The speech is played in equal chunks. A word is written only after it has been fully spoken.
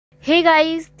Hey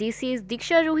guys, this is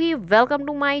Diksha Juhi. Welcome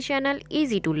to my channel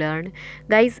easy to learn.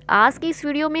 Guys, आज की इस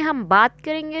video में हम बात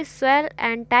करेंगे soil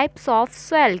and types of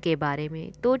soil के बारे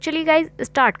में। तो चलिए गाइस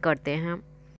स्टार्ट करते हैं।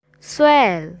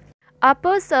 Soil,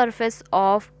 upper surface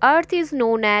of earth is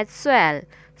known as soil.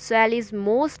 Soil is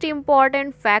most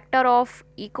important factor of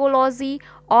ecology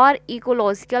or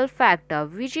ecological factor,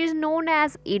 which is known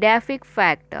as edaphic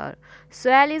factor.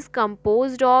 Soil is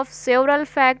composed of several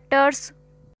factors,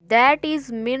 that is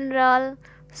mineral,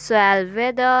 soil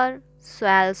weather,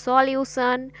 soil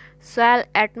solution, soil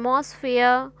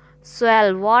atmosphere,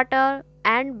 soil water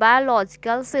and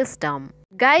biological system.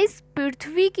 Guys,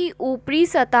 पृथ्वी की ऊपरी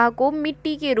सतह को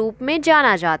मिट्टी के रूप में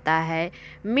जाना जाता है।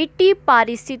 मिट्टी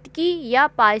पारिस्थितिकी या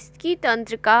पारिस्थितिकी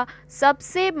तंत्र का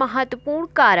सबसे महत्वपूर्ण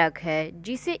कारक है,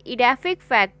 जिसे इडेफिक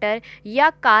फैक्टर या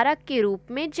कारक के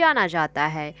रूप में जाना जाता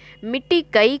है। मिट्टी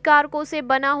कई कारकों से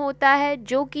बना होता है,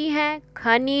 जो कि हैं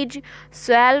खनिज,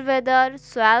 soil weather,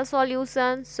 soil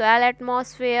solution, soil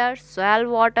atmosphere, soil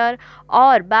water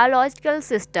और बायोलॉजिकल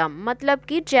सिस्टम मतलब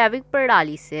कि जैविक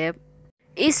प्रणाली से।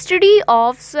 Study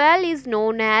of soil is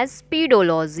known as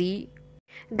pedology.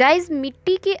 Guys,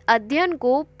 मिट्टी के अध्ययन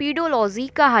को पीडोलॉजी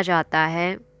कहा जाता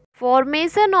है।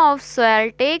 Formation of soil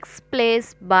takes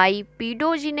place by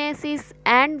पीडोजिनेसिस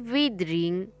and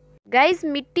withering. Guys,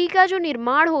 मिट्टी का जो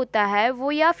निर्माण होता है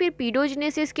वो या फिर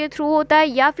पीडोजिनेसिस के थ्रू होता है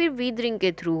या फिर विदरिंग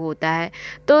के थ्रू होता है।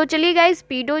 तो चलिए गाइस,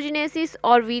 पीडोजिनेसिस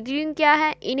और विदरिंग क्या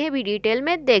है इन्हें भी डिटेल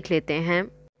में देख लेते हैं।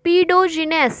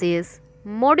 पीडोजिनेसिस,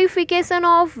 modification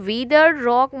of weathered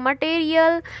rock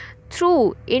material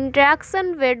through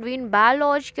interaction between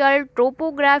biological,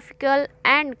 topographical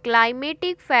and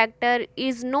climatic factor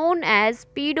is known as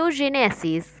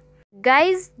pedogenesis.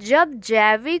 Guys, जब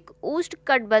जैविक,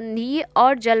 उष्णकटिबंधीय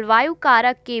और जलवायु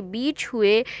कारक के बीच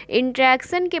हुए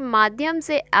इंटरेक्शन के माध्यम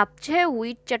से अपक्षय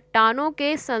हुई चट्टानों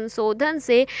के संशोधन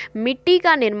से मिट्टी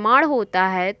का निर्माण होता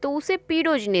है, तो उसे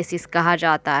पीडोजेनेसिस कहा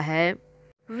जाता है।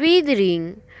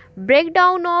 Weathering,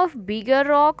 breakdown of bigger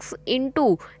rocks into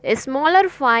smaller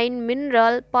fine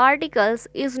mineral particles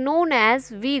is known as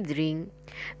weathering.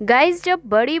 Guys, जब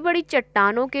बड़ी बड़ी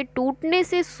चट्टानों के टूटने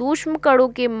से सूक्ष्म कणों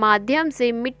के माध्यम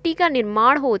से मिट्टी का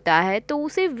निर्माण होता है, तो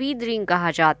उसे वीदरिंग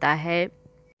कहा जाता है।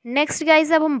 नेक्स्ट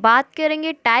गाइस, अब हम बात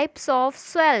करेंगे टाइप्स ऑफ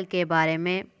सॉइल के बारे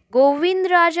में।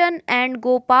 Govindarajan and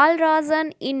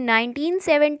Gopalarajan in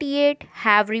 1978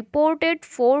 have reported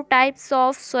 4 types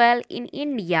of soil in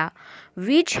India,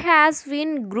 which has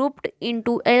been grouped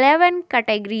into 11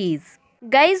 categories.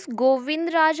 Guys,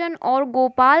 Govindarajan और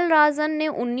गोपालराजन ने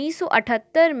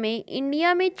 1978 में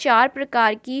इंडिया में 4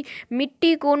 प्रकार की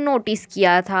मिट्टी को नोटिस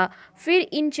किया था। फिर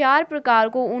इन 4 प्रकार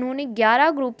को उन्होंने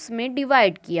 11 ग्रुप्स में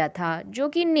डिवाइड किया था, जो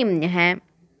कि निम्न हैं।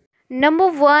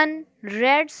 Number 1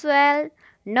 red soil,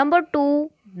 Number 2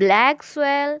 black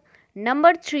soil, Number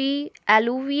 3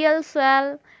 alluvial soil,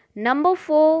 Number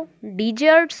 4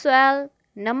 desert soil,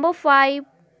 Number 5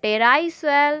 terrace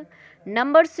soil,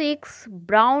 Number 6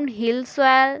 brown hill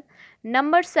soil,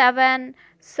 Number 7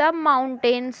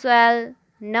 sub-mountain soil,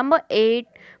 Number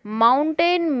 8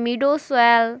 mountain meadow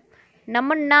soil,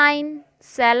 Number 9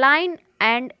 saline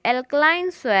and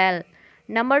alkaline soil,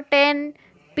 Number 10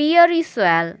 peary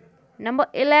soil, Number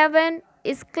 11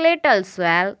 skeletal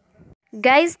soil.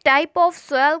 Guys, type of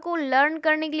soil को learn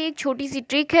करने के लिए एक छोटी सी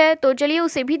trick है, तो चलिए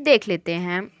उसे भी देख लेते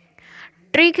हैं।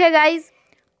 ट्रिक है गाइस,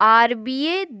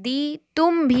 RBA दी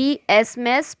तुम भी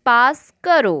SMS पास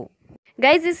करो।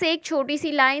 गाइस, इसे एक छोटी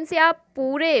सी लाइन से आप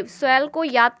पूरे सॉइल को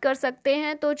याद कर सकते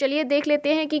हैं। तो चलिए देख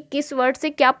लेते हैं कि किस वर्ड से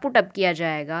क्या पुटअप किया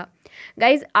जाएगा।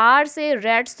 गाइस, R से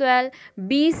रेड सॉइल,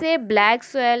 B से ब्लैक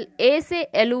सॉइल, A से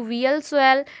एलुवियल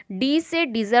सॉइल, D से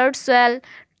डिजर्ट सॉइल,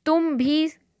 तुम भी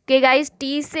के गाइस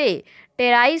T से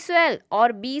टेराई सॉइल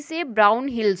और B से ब्राउन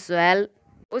हिल सॉइल।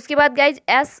 उसके बाद गाइज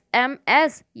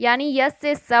SMS यानी S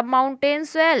से सब माउंटेन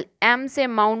सॉइल, M से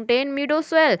माउंटेन मीडो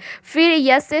सॉइल, फिर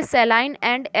S से सैलाइन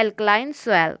एंड एल्कलाइन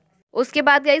सॉइल। उसके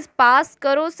बाद गाइज पास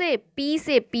करो से P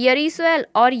से पियरी सॉइल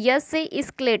और S से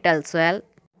स्केलेटल सॉइल।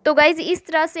 तो गाइज़, इस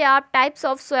तरह से आप टाइप्स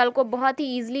ऑफ सॉइल को बहुत ही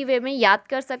ईजिली वे में याद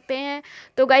कर सकते हैं।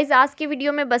 तो गाइज़, आज की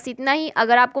वीडियो में बस इतना ही।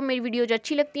 अगर आपको मेरी वीडियोज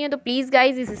अच्छी लगती हैं तो प्लीज़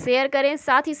गाइज़ इसे शेयर करें,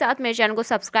 साथ ही साथ मेरे चैनल को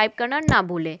सब्सक्राइब करना ना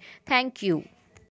भूलें। Thank you.